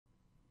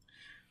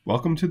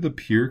Welcome to the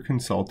Peer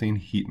Consulting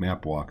Heat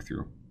Map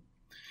walkthrough.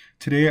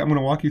 Today I'm going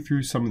to walk you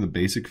through some of the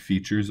basic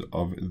features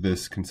of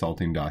this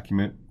consulting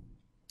document,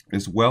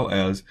 as well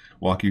as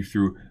walk you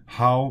through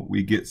how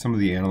we get some of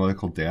the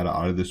analytical data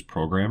out of this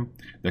program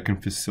that can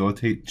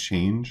facilitate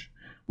change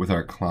with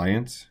our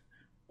clients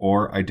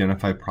or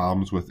identify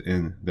problems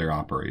within their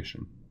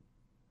operation.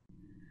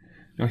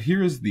 Now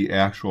here is the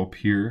actual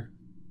peer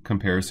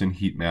comparison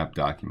heat map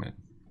document.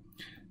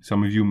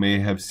 Some of you may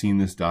have seen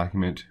this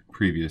document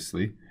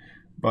previously,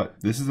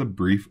 but this is a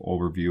brief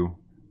overview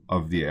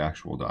of the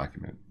actual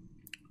document.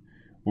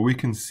 What we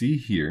can see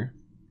here,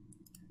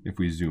 if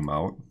we zoom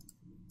out,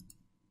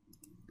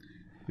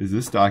 is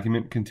this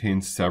document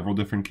contains several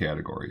different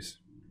categories.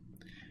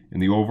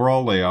 And the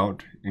overall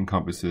layout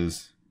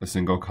encompasses a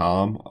single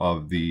column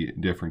of the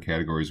different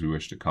categories we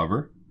wish to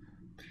cover,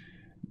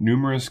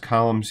 numerous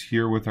columns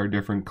here with our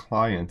different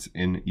clients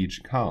in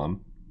each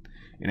column,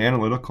 an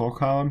analytical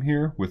column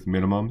here with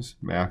minimums,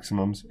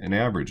 maximums, and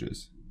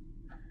averages.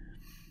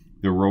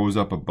 The rows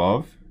up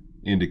above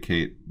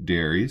indicate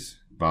dairies,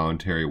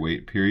 voluntary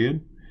wait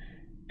period,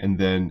 and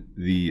then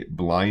the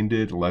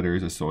blinded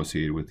letters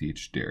associated with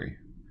each dairy.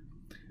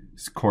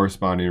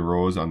 Corresponding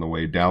rows on the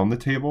way down the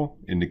table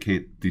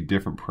indicate the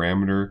different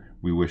parameter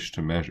we wish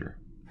to measure.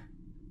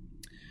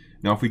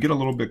 Now if we get a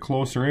little bit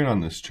closer in on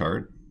this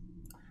chart,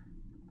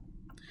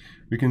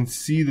 we can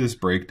see this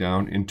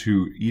breakdown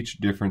into each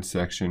different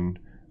section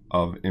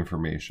of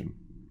information.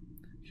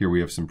 Here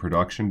we have some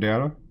production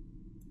data.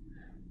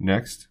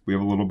 Next, we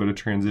have a little bit of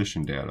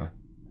transition data,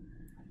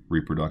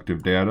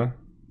 reproductive data,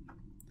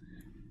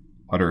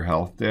 udder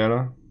health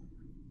data,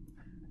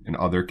 an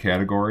other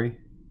category,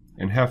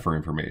 and heifer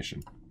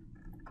information.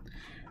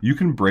 You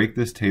can break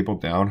this table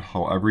down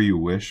however you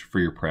wish for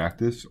your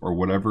practice or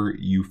whatever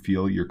you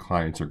feel your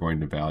clients are going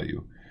to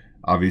value.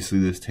 Obviously,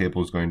 this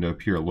table is going to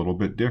appear a little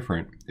bit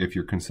different if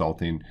you're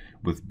consulting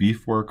with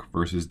beef work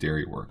versus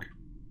dairy work.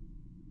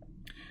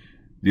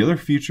 The other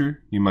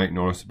feature you might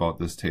notice about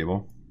this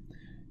table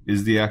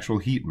is the actual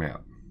heat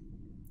map.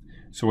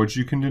 So what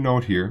you can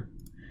denote here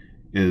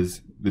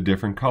is the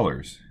different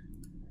colors.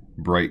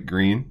 Bright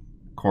green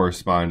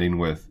corresponding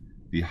with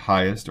the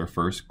highest or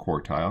first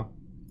quartile,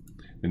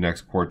 the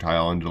next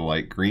quartile into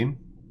light green,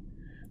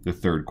 the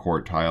third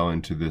quartile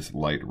into this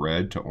light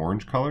red to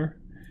orange color,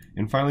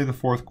 and finally the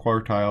fourth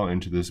quartile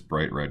into this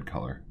bright red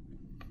color.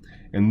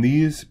 And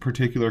these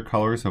particular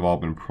colors have all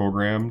been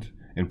programmed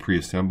and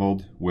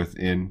pre-assembled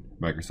within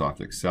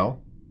Microsoft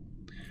Excel.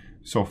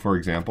 So for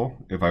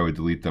example, if I would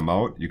delete them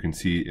out, you can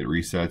see it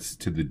resets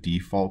to the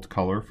default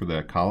color for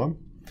that column,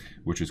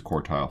 which is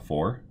quartile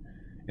 4.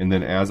 And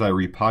then as I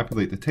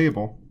repopulate the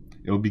table,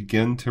 it'll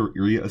begin to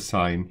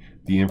reassign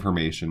the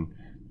information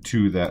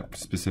to that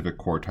specific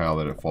quartile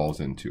that it falls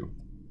into.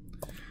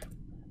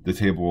 The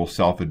table will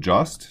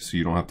self-adjust, so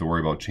you don't have to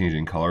worry about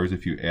changing colors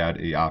if you add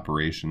an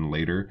operation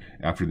later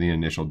after the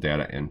initial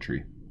data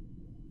entry.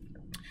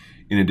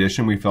 In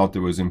addition, we felt it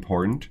was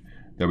important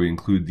that we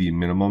include the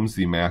minimums,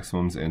 the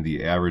maximums, and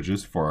the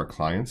averages for our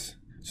clients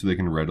so they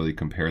can readily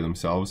compare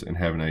themselves and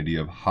have an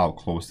idea of how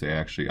close they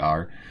actually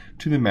are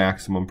to the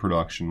maximum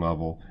production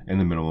level and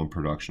the minimum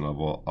production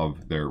level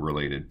of their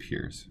related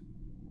peers.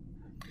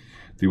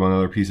 The one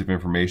other piece of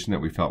information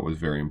that we felt was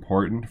very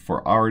important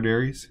for our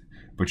dairies,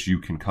 but you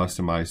can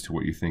customize to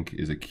what you think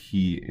is a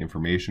key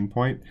information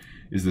point,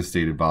 is the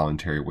stated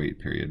voluntary wait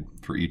period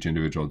for each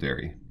individual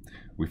dairy.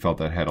 We felt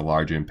that had a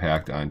large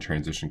impact on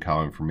transition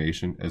cow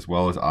information as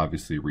well as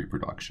obviously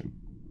reproduction.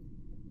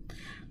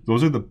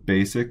 Those are the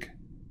basic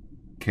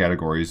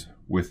categories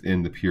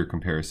within the peer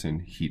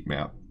comparison heat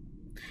map.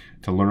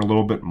 To learn a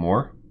little bit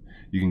more,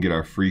 you can get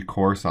our free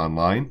course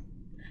online.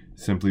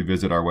 Simply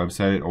visit our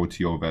website at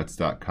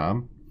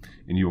otovets.com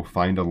and you will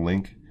find a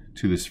link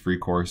to this free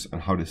course on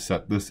how to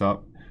set this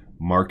up,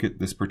 market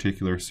this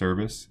particular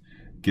service,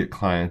 get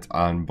clients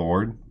on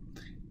board,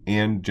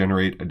 and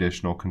generate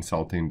additional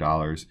consulting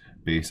dollars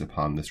based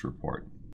upon this report.